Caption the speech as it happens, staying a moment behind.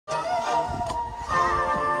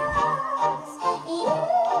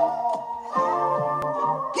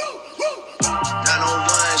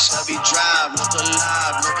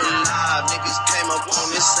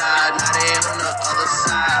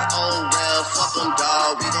them,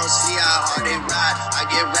 dog. We gon' see how hard they ride. I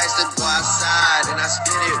get racks to go outside, and I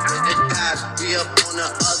spit it with the guys. We up on the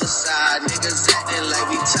other side. Niggas acting like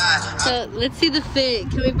we tied. So let's see the fit.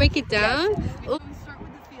 Can we break it down? We start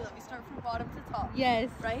with the feel. We start from bottom to top. Yes.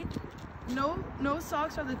 Right? No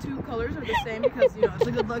socks are the two colors are the same because you know it's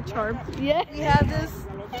a good luck charm. Yeah. We have these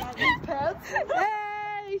pants.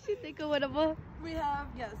 Hey, you should think of one of them. We have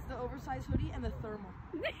the oversized hoodie and the thermal.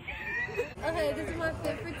 Okay, this is my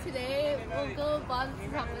fit for today. We'll go bottom to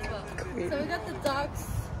top as well. So we got the Docs,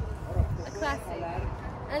 a classic.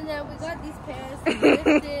 And then we got these pants,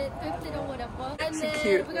 thrifted or whatever. And then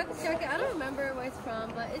cute. We got this jacket. I don't remember where it's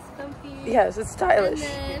from, but it's comfy. Yes, it's stylish.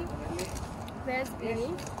 And then Vans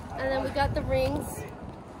beanie. And then we got the rings.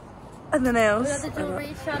 And the nails. We got the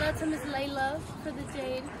jewelry. Shout out to Miss Layla for the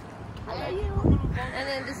jade. I love you. And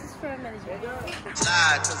then this is for a manager. Cause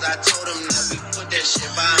I told him that we put that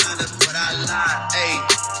shit behind us, but I lied.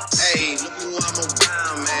 Hey, look who I'm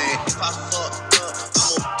around, man. If I fucked up,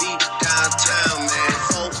 I'ma be downtown, man.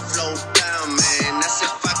 Full flow down, man. That's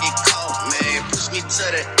if I get caught, man. Push me to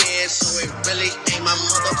the end, so it really ain't my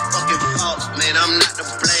motherfucking fault, man. I'm not to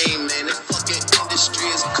blame, man. The fucking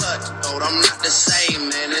industry is cutthroat. I'm not the same,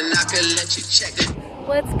 man. And I can let you check it.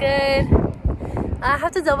 What's good? I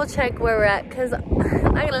have to double check where we're at because I'm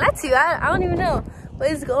not gonna lie to you, I don't even know.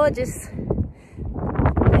 But it's gorgeous.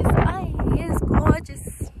 It's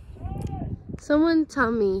gorgeous. Someone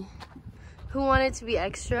tell me who wanted to be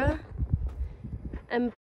extra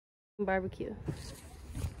and barbecue.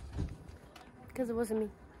 Because it wasn't me.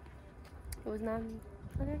 It was not me.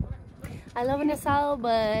 Okay. I love an asado,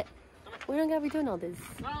 but we don't gotta be doing all this.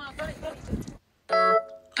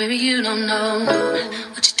 Baby, you don't know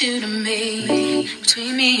what you do to me.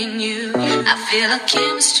 Between me and you, I feel a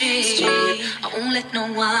chemistry. I won't let no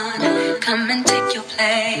one come and take your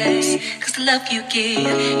place. Cause the love you give,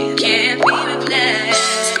 you can't be replaced.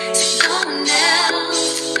 So no one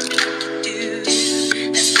else knows what to do.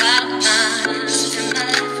 That's why I'm spend my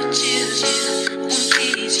life with you. I wanna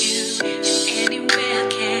please you in any way I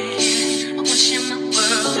can. I wanna share my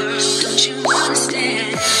world, don't you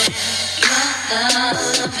understand?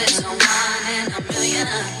 Love is a one in a million.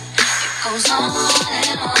 It goes on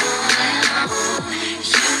and on and on.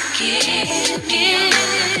 You give me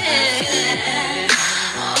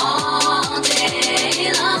all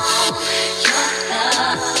day long. Your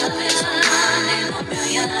love is a one in a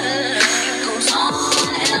million. It goes on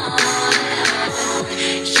and on and on.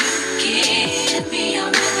 You give me a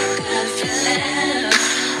really good feeling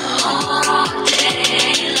all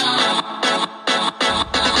day long.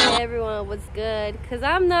 What's good? Because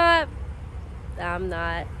I'm not.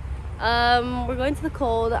 We're going to the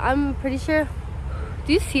cold. I'm pretty sure.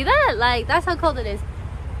 Do you see that? Like, that's how cold it is.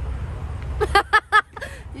 Do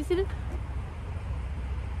you see this?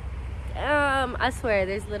 I swear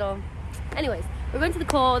there's little. Anyways, we're going to the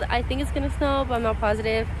cold. I think it's gonna snow, but I'm not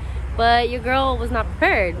positive. But your girl was not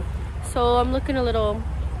prepared, so I'm looking a little.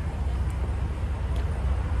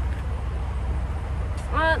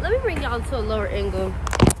 Let me bring y'all to a lower angle.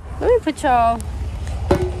 Let me put y'all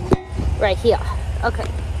right here.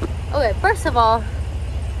 Okay, first of all,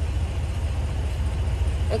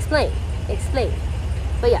 explain.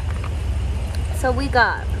 But yeah, so we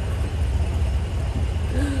got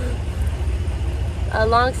a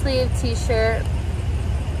long sleeve t-shirt,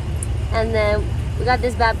 and then we got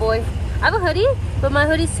this bad boy. I have a hoodie, but my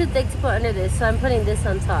hoodie's too thick to put under this, so I'm putting this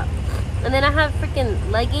on top. And then I have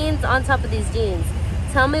freaking leggings on top of these jeans.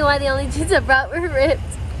 Tell me why the only jeans I brought were ripped.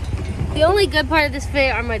 The only good part of this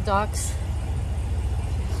fit are my Docs.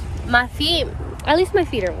 My feet, at least my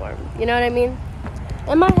feet are warm. You know what I mean?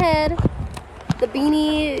 In my head, the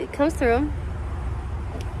beanie comes through.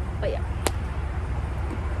 But yeah.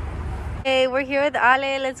 Hey, we're here with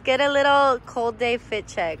Ale. Let's get a little cold day fit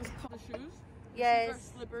check. The shoes? Yes. These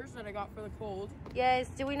are slippers that I got for the cold. Yes.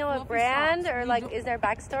 Do we know what brand or like is there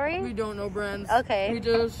backstory? We don't know brands. Okay. We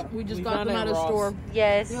just got them at a store.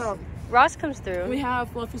 Yes. Yeah. Ross comes through. We have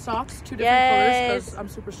fluffy socks, 2 different colors because I'm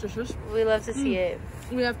superstitious. We love to see it.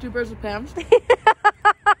 We have 2 pairs of pants.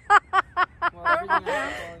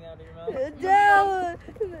 No,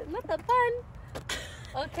 not the fun.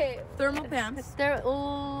 Okay. Thermal pants.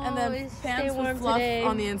 Oh, and then pants with fluff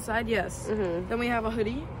on the inside. Yes. Then we have a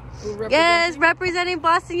hoodie. Yes, representing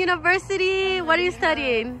Boston University. What are you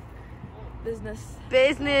studying? Business.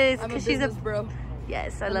 Business. I'm a she's business bro.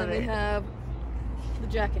 Yes, I love it. We have the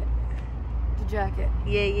jacket. The jacket.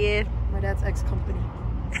 Yeah. My dad's ex-company.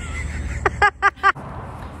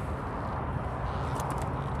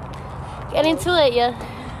 Get into it, yeah.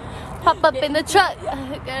 Pop up in the truck.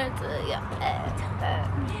 Get into it, yeah.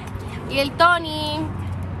 Y el Tony.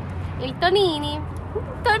 El Tonini.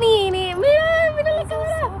 Tonini. Mira, mira la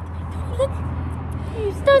cámara.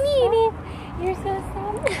 Tonini. You're so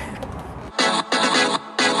sad.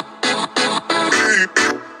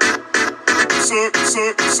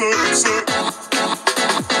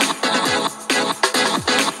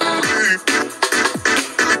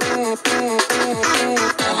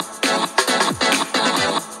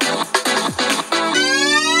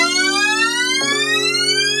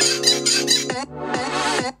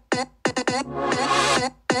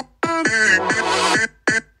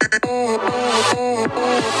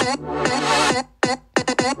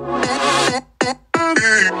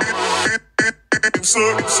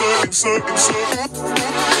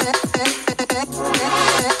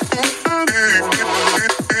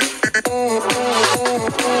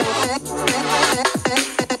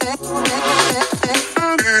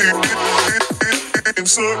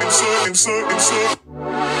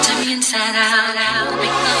 Turn me inside out, make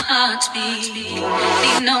my heart beat.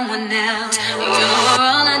 Need no one else. You're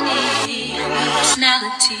all I need.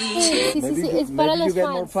 Personality. Sí, sí, sí, es para maybe los you get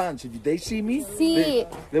more fans. fans. If they see me, Sí.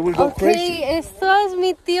 they will go crazy. Esto es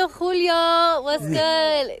mi tío Julio. What's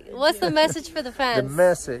good? What's the message for the The fans?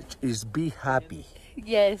 message is be happy.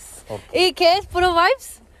 Yes. Okay. ¿Y qué es? ¿Puro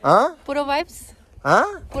vibes? Huh? ¿Puro vibes?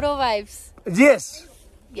 Huh? Puro vibes. Yes.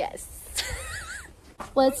 Yes.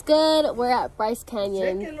 What's good? We're at Bryce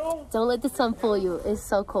Canyon. Don't let the sun fool you. It's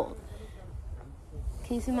so cold.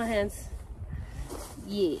 Can you see my hands?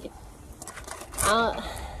 Yeah.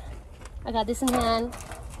 I got this in hand.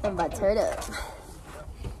 I'm about to turn it up.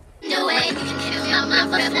 No way you can kill my mind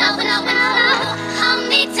for flow. Hold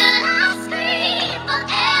me till I scream or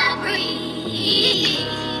breathe.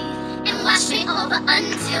 And wash me over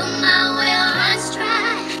until my well runs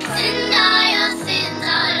dry. Send all your sins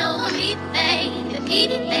all over me, baby,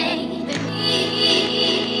 baby.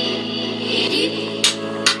 Deep, deep, baby,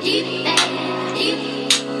 deep, deep,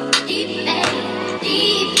 baby,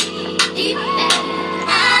 deep, deep, baby.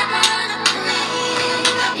 I wanna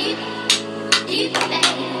play deep, deep,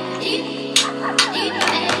 baby, deep, deep,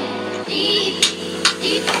 baby, deep,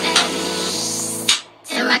 deep, baby.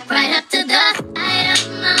 Till I right up to the side of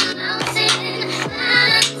my mountain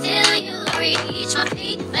until you reach my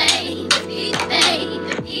feet, baby.